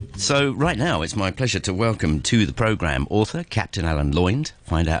So right now, it's my pleasure to welcome to the programme author, Captain Alan Loynd,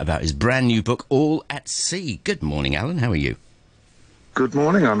 find out about his brand new book, All at Sea. Good morning, Alan. How are you? Good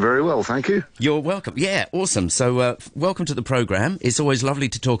morning. I'm very well, thank you. You're welcome. Yeah, awesome. So welcome to the programme. It's always lovely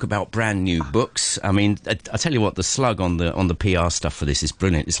to talk about brand new books. I mean, I tell you what, the slug on the PR stuff for this is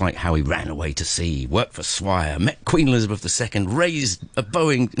brilliant. It's like how he ran away to sea, worked for Swire, met Queen Elizabeth II, raised a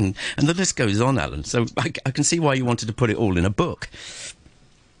Boeing, and the list goes on, Alan. So I can see why you wanted to put it all in a book.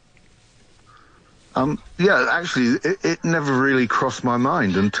 Yeah, actually, it never really crossed my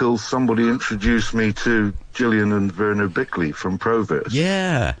mind until somebody introduced me to Gillian and Werner Bickley from Proverse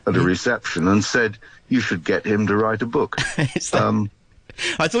at a reception and said, you should get him to write a book.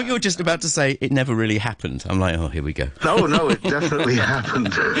 I thought you were just about to say it never really happened. I'm like, oh, here we go. No, it definitely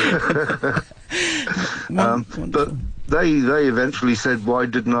happened. But they eventually said, why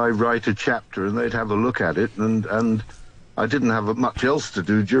didn't I write a chapter? And they'd have a look at it, and I didn't have much else to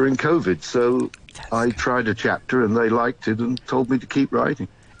do during COVID, so I tried a chapter and they liked it and told me to keep writing.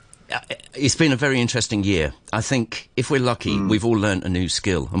 It's been a very interesting year. I think if we're lucky, we've all learnt a new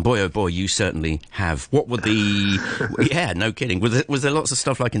skill. And boy, oh boy, you certainly have. What were the... yeah, no kidding. Was there lots of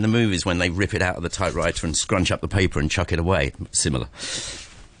stuff like in the movies when they rip it out of the typewriter and scrunch up the paper and chuck it away? Similar?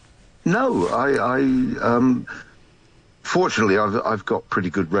 No, fortunately, I've got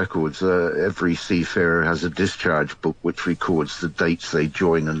pretty good records. Every seafarer has a discharge book which records the dates they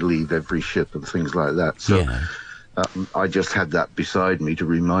join and leave every ship and things like that. So I just had that beside me to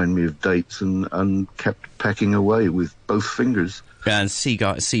remind me of dates and kept pecking away with both fingers. And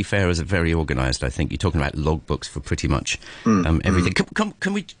seafarers are very organised, I think. You're talking about logbooks for pretty much everything.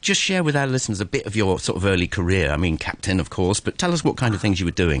 Can we just share with our listeners a bit of your sort of early career? I mean, captain, of course, but tell us what kind of things you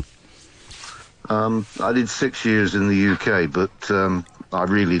were doing. I did 6 years in the UK, but I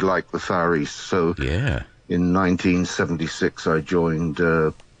really liked the Far East. So in 1976, I joined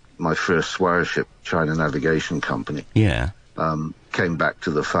my first Swire ship, China Navigation Company. Came back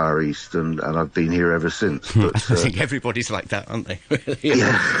to the Far East, and I've been here ever since. But, I think everybody's like that, aren't they?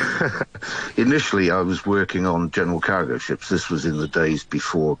 Initially, I was working on general cargo ships. This was in the days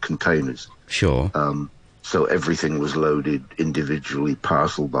before containers. Sure. So everything was loaded individually,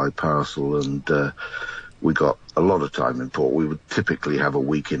 parcel by parcel, and we got a lot of time in port. We would typically have a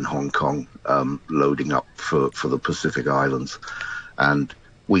week in Hong Kong loading up for the Pacific Islands, and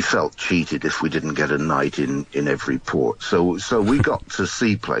we felt cheated if we didn't get a night in every port. So we got to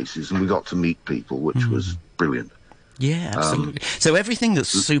see places and we got to meet people, which was brilliant. Yeah, absolutely. So everything that's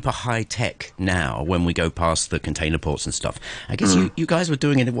super high-tech now, when we go past the container ports and stuff, I guess you guys were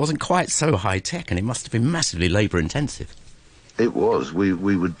doing it, it wasn't quite so high-tech, and it must have been massively labour-intensive. It was. We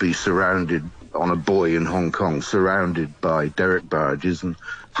would be surrounded on a buoy in Hong Kong, surrounded by derrick barges and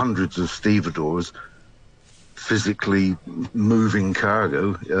hundreds of stevedores, physically moving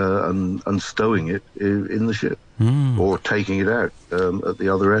cargo and stowing it in the ship, or taking it out at the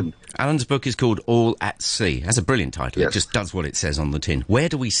other end. Alan's book is called All at Sea. That's a brilliant title. Yes. It just does what it says on the tin. Where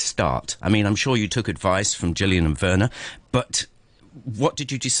do we start? I mean, I'm sure you took advice from Gillian and Werner, but what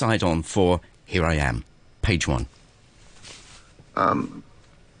did you decide on for Here I Am, page 1? The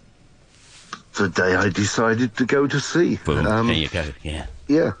day I decided to go to sea. Boom, there you go, yeah.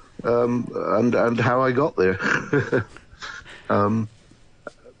 Yeah, and how I got there.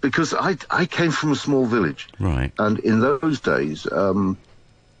 Because I came from a small village. Right. And in those days,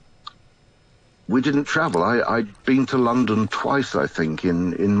 we didn't travel. I'd been to London twice, I think,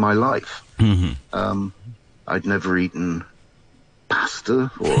 in my life. I'd never eaten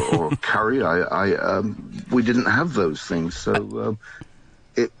pasta or curry. We didn't have those things. So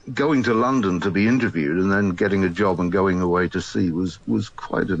going to London to be interviewed and then getting a job and going away to sea was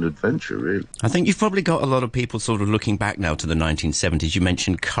quite an adventure, really. I think you've probably got a lot of people sort of looking back now to the 1970s. You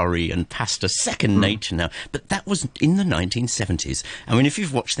mentioned curry and pasta, second nature now. But that was in the 1970s. I mean, if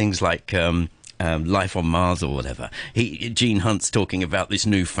you've watched things like Life on Mars or whatever, Gene Hunt's talking about this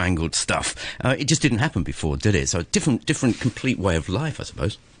newfangled stuff. It just didn't happen before, did it? So a different complete way of life, I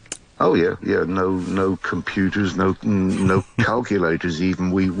suppose. Oh yeah. No computers, no calculators.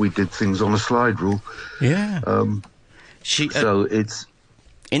 Even we did things on a slide rule. Yeah. So it's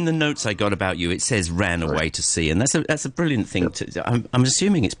in the notes I got about you. It says ran away to sea, and that's a brilliant thing. I'm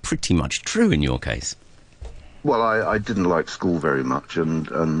assuming it's pretty much true in your case. Well, I didn't like school very much,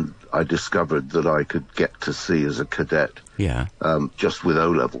 and I discovered that I could get to sea as a cadet. Yeah. Just with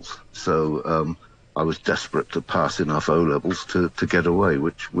O-levels. So. I was desperate to pass enough O-levels to get away,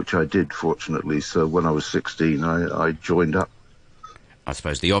 which I did, fortunately. So when I was 16, I joined up. I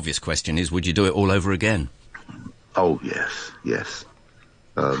suppose the obvious question is, would you do it all over again? Oh, yes.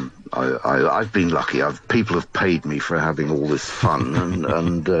 I've been lucky. People have paid me for having all this fun,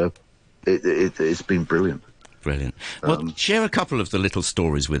 and it's been brilliant. Brilliant. Well, share a couple of the little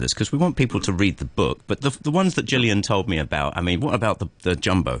stories with us, because we want people to read the book. But the ones that Gillian told me about, I mean, what about the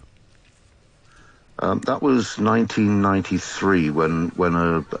Jumbo? That was 1993 when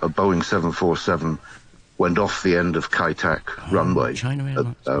a Boeing 747 went off the end of Kai Tak runway China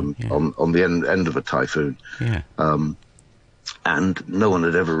Airlines, on the end of a typhoon. Yeah. And no one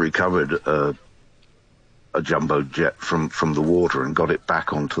had ever recovered a jumbo jet from the water and got it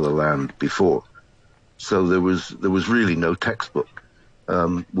back onto the land before. So there was really no textbook.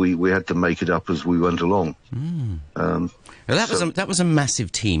 We had to make it up as we went along. Well, that was a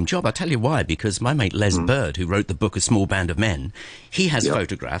massive team job. I'll tell you why, because my mate Les Bird, who wrote the book A Small Band of Men, he has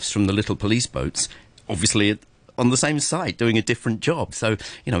photographs from the little police boats, obviously on the same site, doing a different job. So,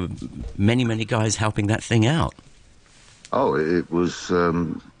 you know, many guys helping that thing out. Oh, it was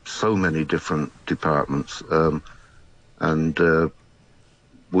so many different departments. And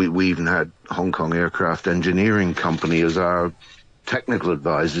we even had Hong Kong Aircraft Engineering Company as our technical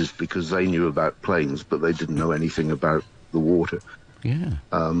advisors, because they knew about planes, but they didn't know anything about the water. Yeah.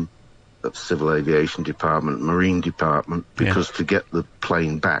 The Civil Aviation Department, Marine Department, because to get the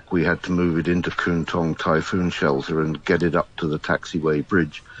plane back, we had to move it into Kwun Tong Typhoon Shelter and get it up to the taxiway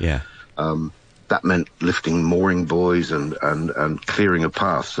bridge. Yeah. That meant lifting mooring buoys and clearing a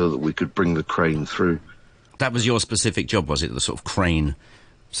path so that we could bring the crane through. That was your specific job, was it? The sort of crane,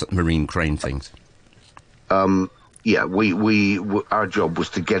 marine crane things? Yeah, our job was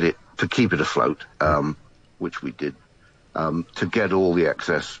to keep it afloat, which we did. To get all the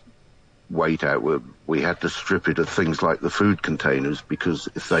excess weight out, we had to strip it of things like the food containers, because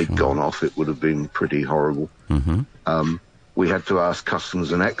if they'd gone off, it would have been pretty horrible. Mm-hmm. We had to ask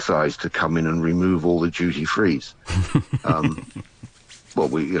Customs and Excise to come in and remove all the duty-frees. Well,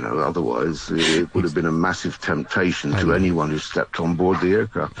 otherwise it would have been a massive temptation to anyone who stepped on board the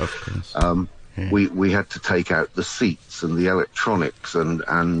aircraft. Of course. We had to take out the seats and the electronics and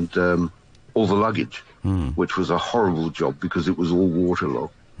all the luggage, which was a horrible job because it was all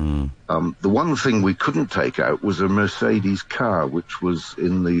waterlogged. The one thing we couldn't take out was a Mercedes car, which was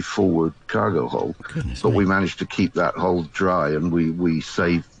in the forward cargo hold. We managed to keep that hold dry, and we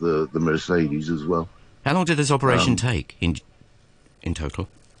saved the Mercedes as well. How long did this operation take in total?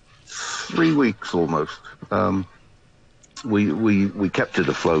 3 weeks almost. We kept it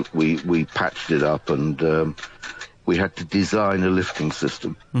afloat. We patched it up, and we had to design a lifting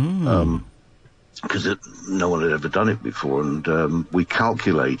system. Because no one had ever done it before, and we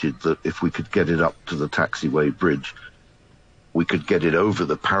calculated that if we could get it up to the taxiway bridge, we could get it over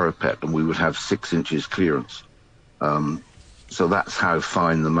the parapet, and we would have 6 inches clearance. So that's how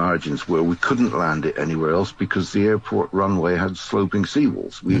fine the margins were. We couldn't land it anywhere else because the airport runway had sloping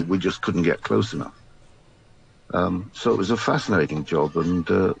seawalls. We just couldn't get close enough. So it was a fascinating job and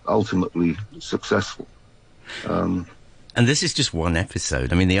ultimately successful. And this is just one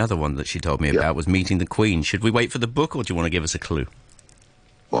episode. I mean, the other one that she told me about was meeting the Queen. Should we wait for the book, or do you want to give us a clue?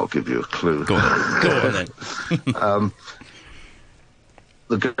 Well, I'll give you a clue. Go on then.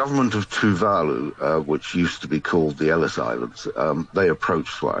 The government of Tuvalu, which used to be called the Ellis Islands, they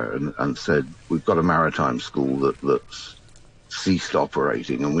approached Swire and said, we've got a maritime school that's ceased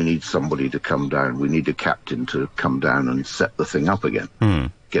operating, and we need somebody to come down. We need a captain to come down and set the thing up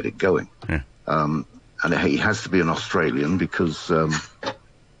again, get it going. Yeah. And he has to be an Australian because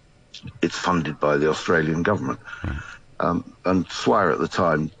it's funded by the Australian government. And Swire at the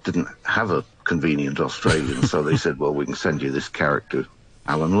time didn't have a convenient Australian, so they said, well, we can send you this character,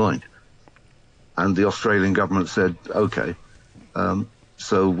 Alan Loynd. And the Australian government said, OK.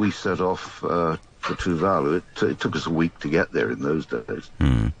 So we set off for Tuvalu. It took us a week to get there in those days.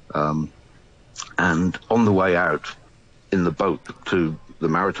 And on the way out in the boat to the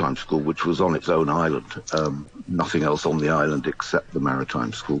maritime school, which was on its own island, nothing else on the island except the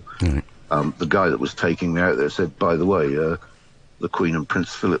maritime school. The guy that was taking me out there said, by the way, the Queen and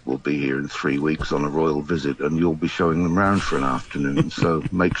Prince Philip will be here in 3 weeks on a royal visit, and you'll be showing them round for an afternoon. So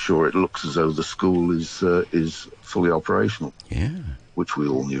make sure it looks as though the school is fully operational. Yeah, which we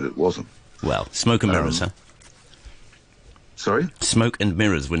all knew it wasn't. Well, smoke and mirrors, huh? Sorry? Smoke and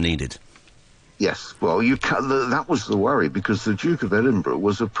mirrors were needed. Yes, well, that was the worry, because the Duke of Edinburgh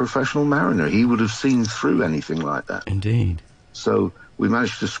was a professional mariner. He would have seen through anything like that. Indeed. So we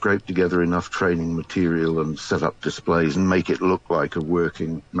managed to scrape together enough training material and set up displays and make it look like a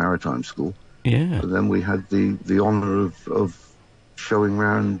working maritime school. Yeah. And then we had the honour of showing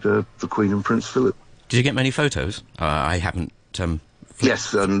round the Queen and Prince Philip. Did you get many photos? I haven't...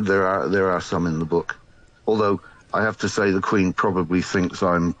 Yes, and there are some in the book. Although I have to say the Queen probably thinks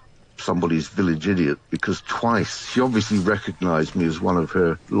I'm somebody's village idiot, because twice she obviously recognised me as one of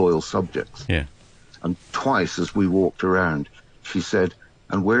her loyal subjects. Yeah. And twice as we walked around, she said,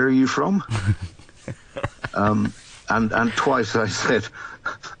 "And where are you from?" And twice I said,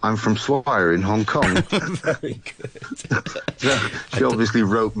 "I'm from Swire in Hong Kong." Very good. So she obviously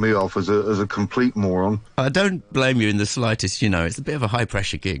wrote me off as a complete moron. I don't blame you in the slightest. It's a bit of a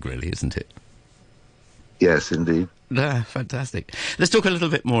high-pressure gig, really, isn't it? Yes, indeed. Fantastic. Let's talk a little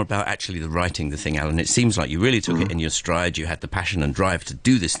bit more about actually the writing the thing, Alan. It seems like you really took it in your stride. You had the passion and drive to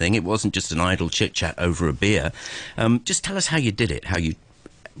do this thing. It wasn't just an idle chit-chat over a beer. Just tell us how you did it,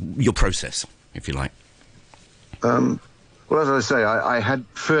 your process, if you like. Well, as I say, I had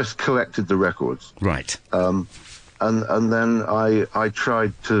first collected the records. Right. And then I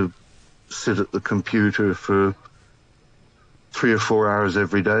tried to sit at the computer for 3 or 4 hours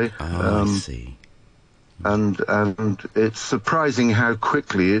every day. I see. And it's surprising how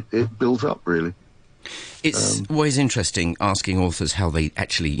quickly it built up, really. It's always interesting asking authors how they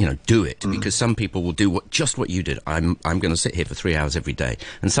actually, do it, because some people will do just what you did. I'm going to sit here for 3 hours every day,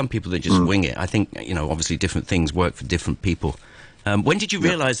 and some people, they just wing it. I think, obviously different things work for different people. When did you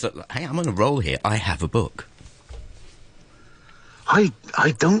realise that, hey, I'm on a roll here, I have a book? I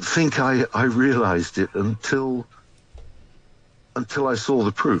don't think I realised it until I saw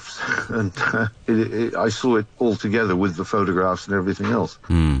the proofs, and I saw it all together with the photographs and everything else.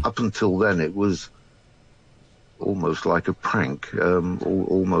 Up until then, it was almost like a prank,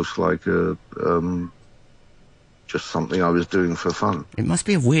 almost like just something I was doing for fun. It must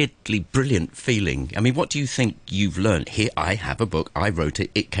be a weirdly brilliant feeling. I mean, what do you think you've learned? Here, I have a book, I wrote it,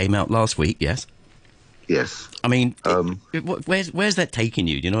 it came out last week, yes? Yes. I mean, where's that taking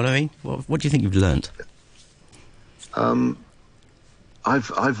you? Do you know what I mean? What do you think you've learned?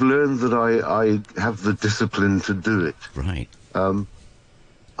 I've learned that I have the discipline to do it. Right.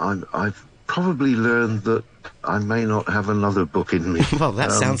 I've probably learned that I may not have another book in me. Well,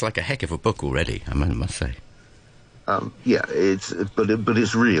 that sounds like a heck of a book already, I must say. Yeah, but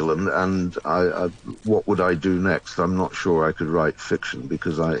it's real, and I what would I do next? I'm not sure I could write fiction,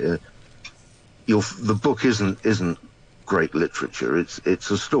 because the book isn't great literature. It's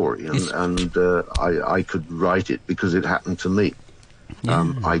a story, and I could write it because it happened to me.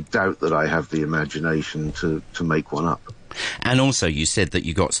 Yeah. I doubt that I have the imagination to make one up. And also, you said that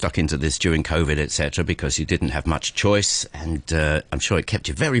you got stuck into this during COVID, etc., because you didn't have much choice, and I'm sure it kept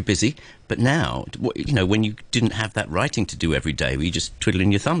you very busy. But now, when you didn't have that writing to do every day, were you just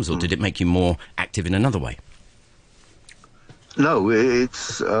twiddling your thumbs, or did it make you more active in another way? No, it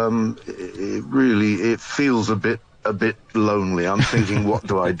really feels a bit lonely. I'm thinking, what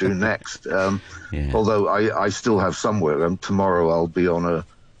do I do next? Although I still have some work. Tomorrow I'll be on a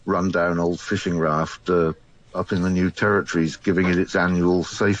rundown old fishing raft up in the New Territories, giving it its annual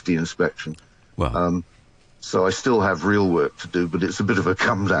safety inspection. Well, so I still have real work to do, but it's a bit of a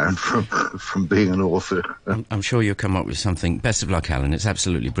come down from being an author. I'm sure you'll come up with something. Best of luck, Alan. It's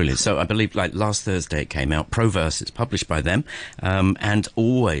absolutely brilliant. So I believe, like last Thursday, it came out. Proverse, it's published by them, and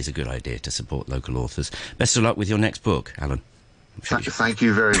always a good idea to support local authors. Best of luck with your next book, Alan. Thank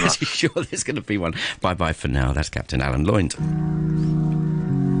you very much. Sure, there's going to be one. Bye-bye for now. That's Captain Alan Loynd.